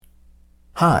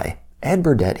Hi, Ed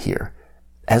Burdett here.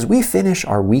 As we finish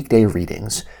our weekday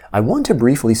readings, I want to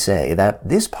briefly say that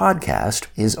this podcast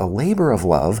is a labor of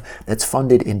love that's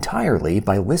funded entirely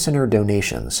by listener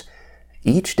donations.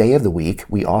 Each day of the week,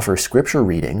 we offer scripture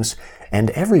readings, and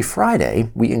every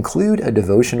Friday, we include a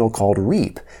devotional called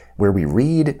Reap, where we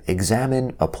read,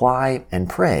 examine, apply, and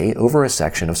pray over a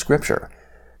section of scripture.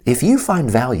 If you find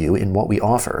value in what we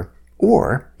offer,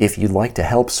 or if you'd like to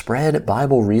help spread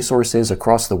Bible resources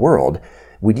across the world,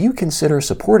 would you consider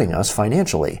supporting us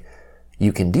financially?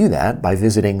 You can do that by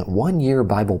visiting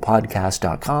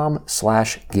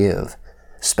oneyearbiblepodcast.com/give.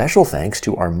 Special thanks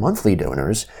to our monthly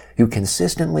donors who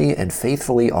consistently and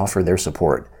faithfully offer their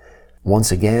support.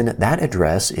 Once again, that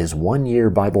address is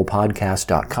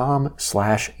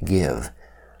oneyearbiblepodcast.com/give.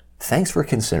 Thanks for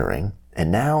considering,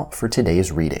 and now for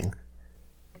today's reading.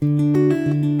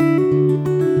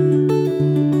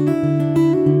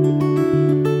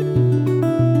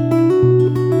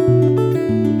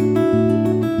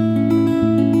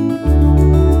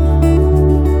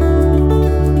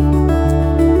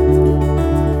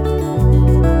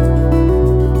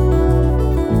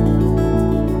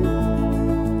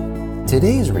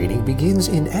 Today's reading begins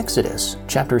in Exodus,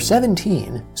 chapter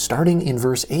 17, starting in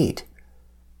verse 8.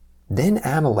 Then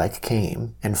Amalek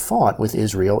came and fought with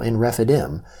Israel in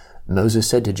Rephidim. Moses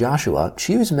said to Joshua,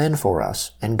 "Choose men for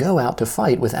us, and go out to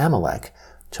fight with Amalek.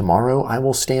 Tomorrow I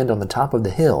will stand on the top of the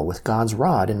hill with God's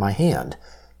rod in my hand."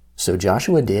 So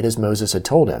Joshua did as Moses had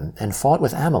told him, and fought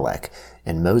with Amalek,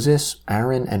 and Moses,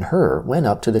 Aaron, and Hur went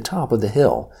up to the top of the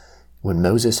hill. When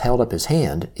Moses held up his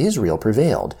hand, Israel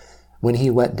prevailed. When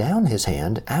he let down his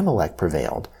hand, Amalek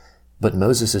prevailed. But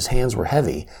Moses' hands were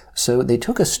heavy, so they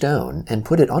took a stone and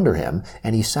put it under him,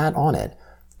 and he sat on it.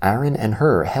 Aaron and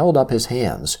Hur held up his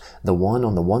hands, the one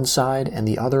on the one side and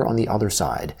the other on the other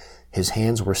side. His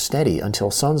hands were steady until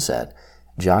sunset.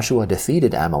 Joshua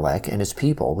defeated Amalek and his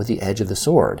people with the edge of the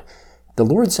sword. The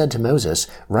Lord said to Moses,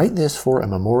 "Write this for a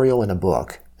memorial in a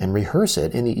book, and rehearse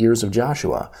it in the ears of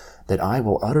Joshua, that I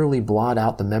will utterly blot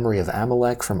out the memory of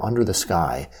Amalek from under the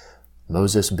sky."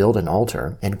 Moses built an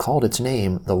altar and called its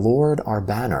name, "The Lord our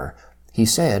Banner." He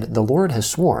said, "The Lord has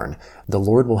sworn, the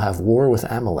Lord will have war with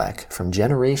Amalek from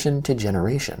generation to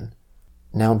generation."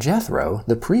 Now Jethro,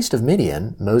 the priest of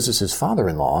Midian, Moses'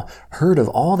 father-in-law, heard of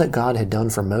all that God had done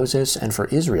for Moses and for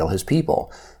Israel his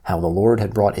people, how the Lord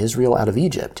had brought Israel out of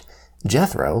Egypt.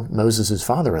 Jethro, Moses'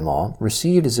 father-in-law,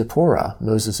 received Zipporah,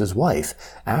 Moses' wife,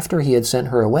 after he had sent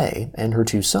her away, and her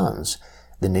 2 sons.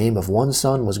 The name of one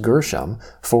son was Gershom,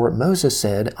 for Moses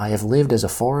said, "I have lived as a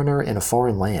foreigner in a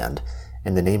foreign land."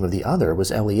 And the name of the other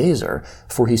was Eleazar,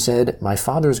 for he said, "My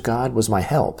father's God was my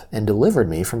help, and delivered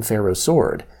me from Pharaoh's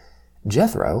sword."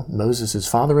 Jethro, Moses'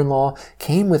 father-in-law,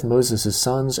 came with Moses'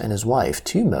 sons and his wife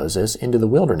to Moses into the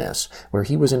wilderness, where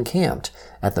he was encamped,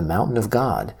 at the mountain of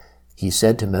God. He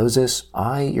said to Moses,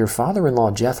 "I, your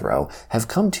father-in-law Jethro, have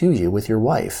come to you with your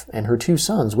wife, and her 2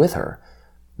 sons with her."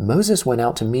 Moses went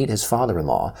out to meet his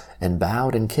father-in-law, and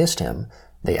bowed and kissed him.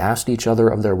 They asked each other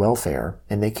of their welfare,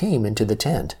 and they came into the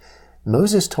tent.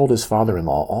 Moses told his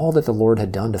father-in-law all that the Lord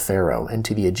had done to Pharaoh and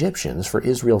to the Egyptians for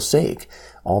Israel's sake,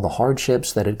 all the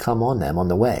hardships that had come on them on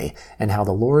the way, and how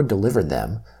the Lord delivered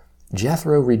them.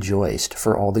 Jethro rejoiced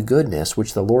for all the goodness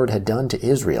which the Lord had done to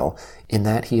Israel, in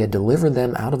that he had delivered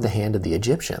them out of the hand of the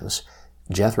Egyptians.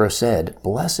 Jethro said,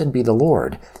 "Blessed be the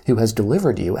Lord, who has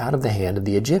delivered you out of the hand of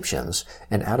the Egyptians,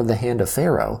 and out of the hand of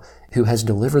Pharaoh, who has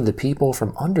delivered the people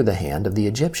from under the hand of the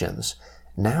Egyptians.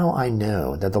 Now I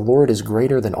know that the Lord is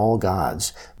greater than all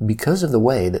gods, because of the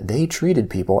way that they treated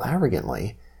people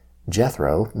arrogantly."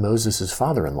 Jethro, Moses'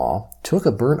 father-in-law, took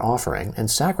a burnt offering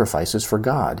and sacrifices for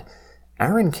God.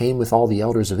 Aaron came with all the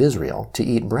elders of Israel to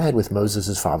eat bread with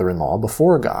Moses' father-in-law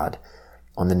before God.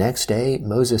 On the next day,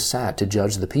 Moses sat to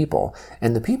judge the people,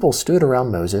 and the people stood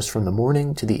around Moses from the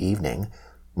morning to the evening.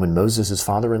 When Moses'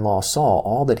 father-in-law saw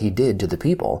all that he did to the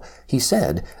people, he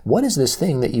said, "What is this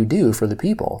thing that you do for the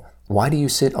people? Why do you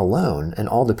sit alone, and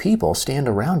all the people stand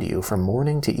around you from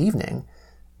morning to evening?"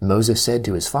 Moses said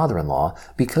to his father-in-law,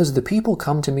 "Because the people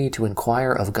come to me to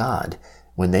inquire of God.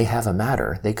 When they have a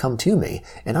matter, they come to me,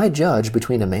 and I judge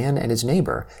between a man and his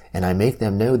neighbor, and I make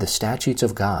them know the statutes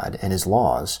of God and his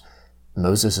laws."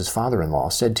 Moses' father-in-law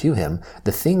said to him,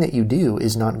 "The thing that you do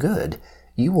is not good.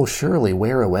 You will surely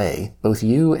wear away, both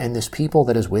you and this people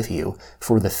that is with you,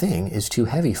 for the thing is too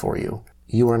heavy for you.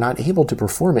 You are not able to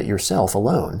perform it yourself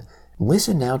alone.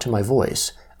 Listen now to my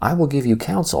voice. I will give you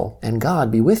counsel, and God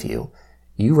be with you.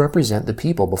 You represent the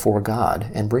people before God,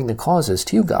 and bring the causes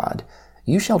to God.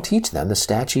 You shall teach them the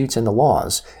statutes and the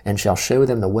laws, and shall show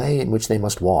them the way in which they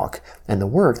must walk, and the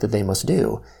work that they must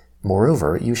do.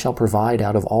 Moreover, you shall provide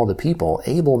out of all the people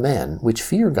able men which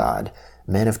fear God,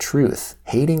 men of truth,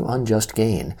 hating unjust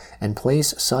gain, and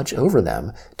place such over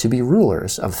them to be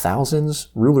rulers of thousands,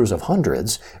 rulers of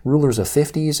hundreds, rulers of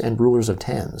 50s, and rulers of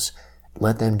 10s.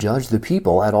 Let them judge the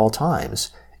people at all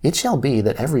times. It shall be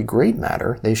that every great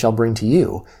matter they shall bring to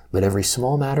you, but every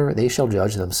small matter they shall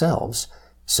judge themselves.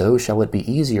 So shall it be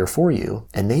easier for you,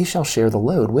 and they shall share the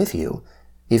load with you.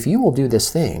 If you will do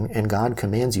this thing, and God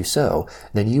commands you so,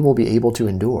 then you will be able to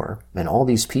endure, and all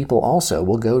these people also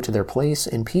will go to their place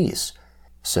in peace.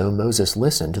 So Moses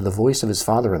listened to the voice of his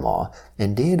father-in-law,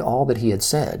 and did all that he had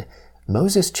said.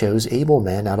 Moses chose able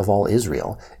men out of all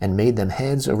Israel, and made them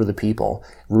heads over the people,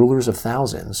 rulers of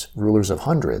thousands, rulers of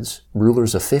hundreds,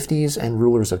 rulers of 50s, and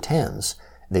rulers of 10s.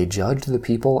 They judged the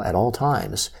people at all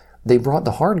times. They brought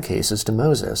the hard cases to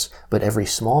Moses, but every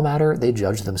small matter they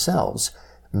judged themselves.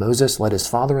 Moses let his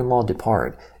father-in-law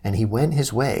depart, and he went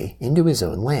his way into his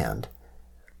own land.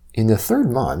 In the 3rd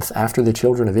month after the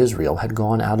children of Israel had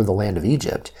gone out of the land of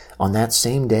Egypt, on that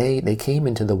same day they came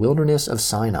into the wilderness of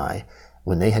Sinai.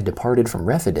 When they had departed from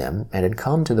Rephidim, and had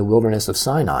come to the wilderness of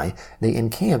Sinai, they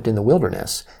encamped in the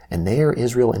wilderness, and there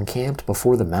Israel encamped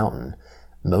before the mountain.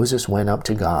 Moses went up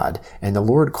to God, and the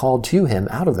Lord called to him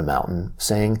out of the mountain,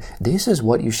 saying, This is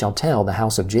what you shall tell the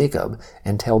house of Jacob,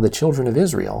 and tell the children of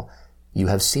Israel. You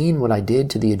have seen what I did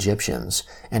to the Egyptians,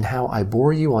 and how I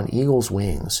bore you on eagle's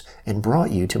wings, and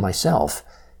brought you to myself.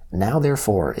 Now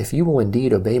therefore, if you will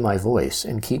indeed obey my voice,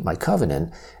 and keep my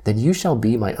covenant, then you shall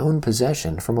be my own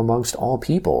possession from amongst all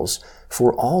peoples,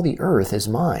 for all the earth is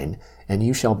mine, and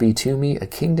you shall be to me a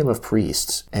kingdom of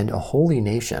priests, and a holy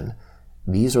nation.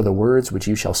 These are the words which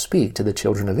you shall speak to the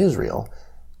children of Israel.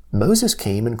 Moses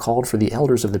came and called for the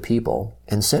elders of the people,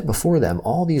 and set before them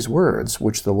all these words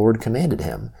which the Lord commanded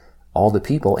him. All the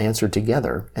people answered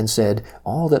together, and said,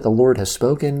 All that the Lord has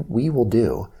spoken we will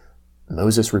do.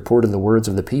 Moses reported the words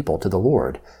of the people to the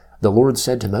Lord. The Lord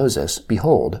said to Moses,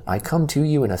 Behold, I come to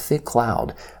you in a thick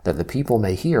cloud, that the people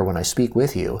may hear when I speak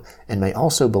with you, and may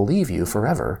also believe you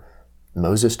forever.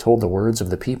 Moses told the words of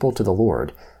the people to the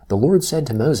Lord. The Lord said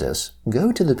to Moses,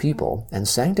 Go to the people, and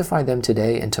sanctify them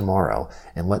today and tomorrow,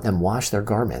 and let them wash their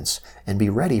garments, and be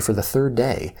ready for the 3rd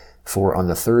day. For on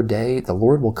the 3rd day the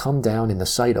Lord will come down in the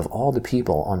sight of all the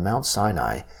people on Mount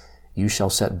Sinai. You shall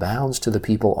set bounds to the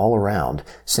people all around,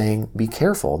 saying, Be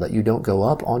careful that you don't go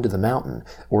up onto the mountain,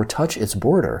 or touch its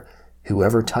border.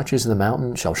 Whoever touches the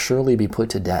mountain shall surely be put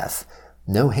to death.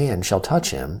 No hand shall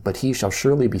touch him, but he shall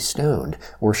surely be stoned,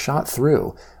 or shot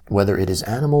through. Whether it is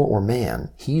animal or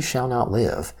man, he shall not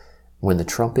live. When the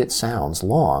trumpet sounds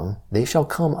long, they shall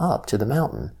come up to the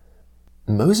mountain.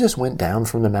 Moses went down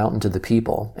from the mountain to the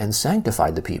people, and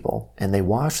sanctified the people, and they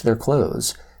washed their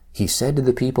clothes. He said to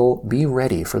the people, Be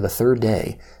ready for the 3rd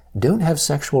day. Don't have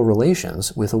sexual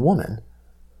relations with a woman.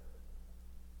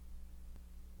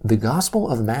 The Gospel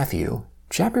of Matthew,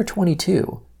 chapter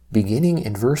 22, beginning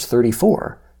in verse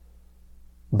 34.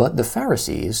 But the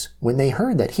Pharisees, when they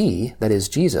heard that he, that is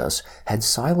Jesus, had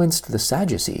silenced the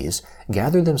Sadducees,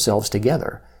 gathered themselves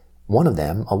together. One of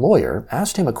them, a lawyer,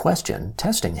 asked him a question,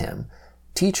 testing him.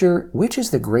 Teacher, which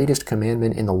is the greatest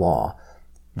commandment in the law?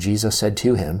 Jesus said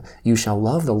to him, You shall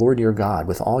love the Lord your God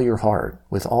with all your heart,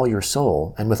 with all your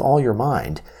soul, and with all your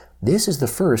mind. This is the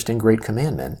first and great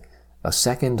commandment. A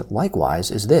second likewise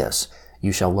is this,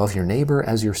 You shall love your neighbor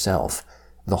as yourself.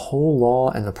 The whole law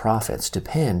and the prophets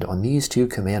depend on these 2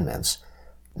 commandments.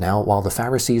 Now, while the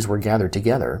Pharisees were gathered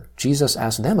together, Jesus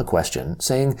asked them a question,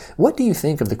 saying, What do you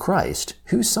think of the Christ?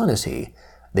 Whose son is he?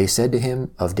 They said to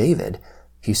him, Of David.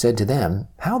 He said to them,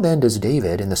 How then does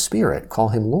David in the Spirit call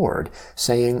him Lord,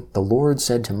 saying, The Lord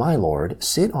said to my Lord,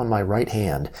 Sit on my right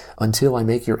hand, until I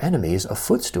make your enemies a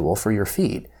footstool for your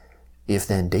feet? If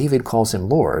then David calls him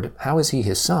Lord, how is he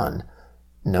his son?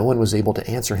 No one was able to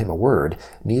answer him a word,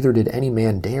 neither did any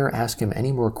man dare ask him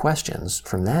any more questions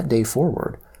from that day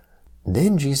forward.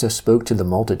 Then Jesus spoke to the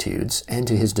multitudes and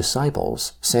to his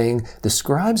disciples, saying, The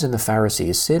scribes and the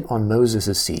Pharisees sit on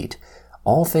Moses' seat.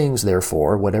 All things,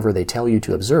 therefore, whatever they tell you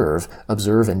to observe,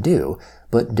 observe and do,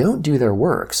 but don't do their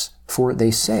works, for they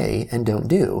say and don't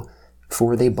do.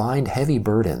 For they bind heavy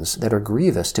burdens that are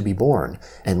grievous to be borne,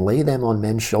 and lay them on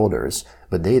men's shoulders,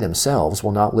 but they themselves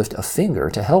will not lift a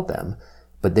finger to help them.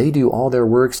 But they do all their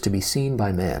works to be seen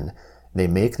by men. They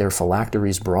make their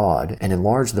phylacteries broad, and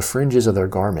enlarge the fringes of their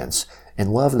garments,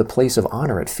 and love the place of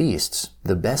honor at feasts,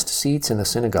 the best seats in the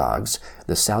synagogues,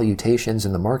 the salutations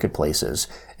in the marketplaces,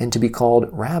 and to be called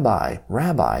Rabbi,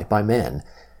 Rabbi by men.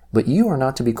 But you are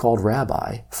not to be called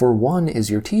Rabbi, for one is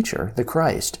your teacher, the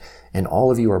Christ, and all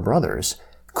of you are brothers.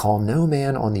 Call no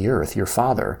man on the earth your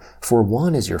father, for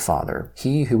one is your Father,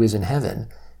 he who is in heaven.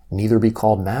 Neither be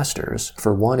called masters,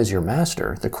 for one is your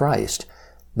master, the Christ.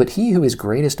 But he who is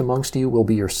greatest amongst you will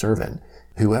be your servant.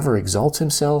 Whoever exalts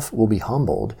himself will be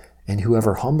humbled, and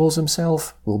whoever humbles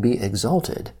himself will be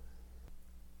exalted.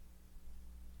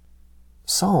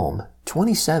 Psalm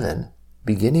 27,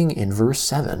 beginning in verse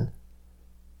 7.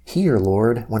 Hear,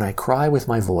 Lord, when I cry with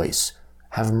my voice.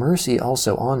 Have mercy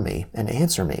also on me, and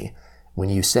answer me. When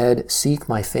you said, Seek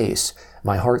my face,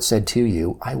 my heart said to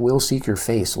you, I will seek your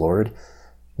face, Lord.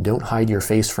 Don't hide your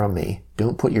face from me.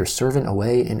 Don't put your servant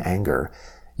away in anger.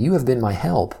 You have been my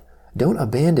help. Don't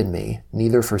abandon me,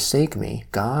 neither forsake me,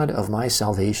 God of my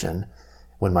salvation.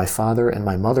 When my father and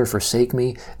my mother forsake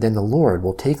me, then the Lord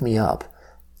will take me up.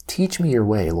 Teach me your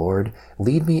way, Lord.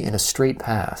 Lead me in a straight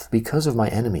path because of my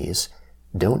enemies.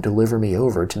 Don't deliver me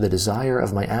over to the desire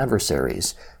of my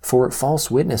adversaries, for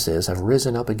false witnesses have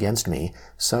risen up against me,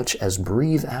 such as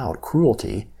breathe out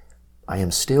cruelty. I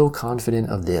am still confident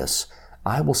of this.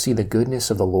 I will see the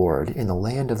goodness of the Lord in the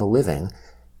land of the living.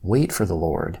 Wait for the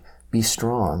Lord. Be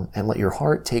strong, and let your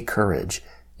heart take courage.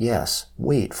 Yes,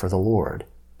 wait for the Lord.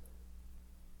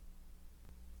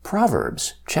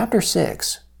 Proverbs chapter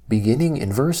 6, beginning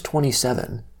in verse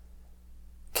 27.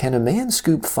 Can a man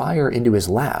scoop fire into his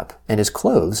lap, and his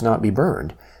clothes not be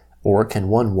burned? Or can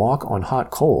one walk on hot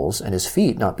coals, and his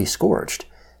feet not be scorched?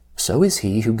 So is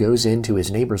he who goes in to his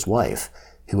neighbor's wife.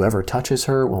 Whoever touches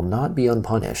her will not be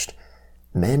unpunished.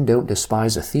 Men don't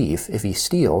despise a thief if he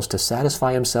steals to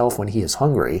satisfy himself when he is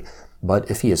hungry, but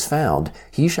if he is found,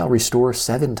 he shall restore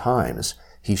 7 times.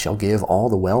 He shall give all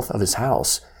the wealth of his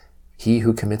house. He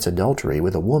who commits adultery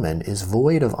with a woman is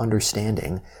void of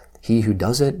understanding. He who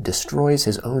does it destroys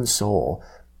his own soul.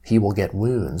 He will get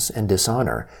wounds and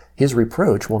dishonor. His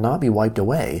reproach will not be wiped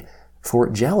away, for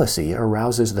jealousy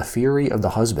arouses the fury of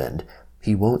the husband.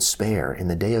 He won't spare in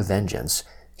the day of vengeance.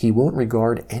 He won't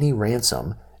regard any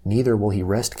ransom, neither will he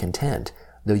rest content,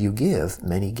 though you give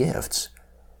many gifts.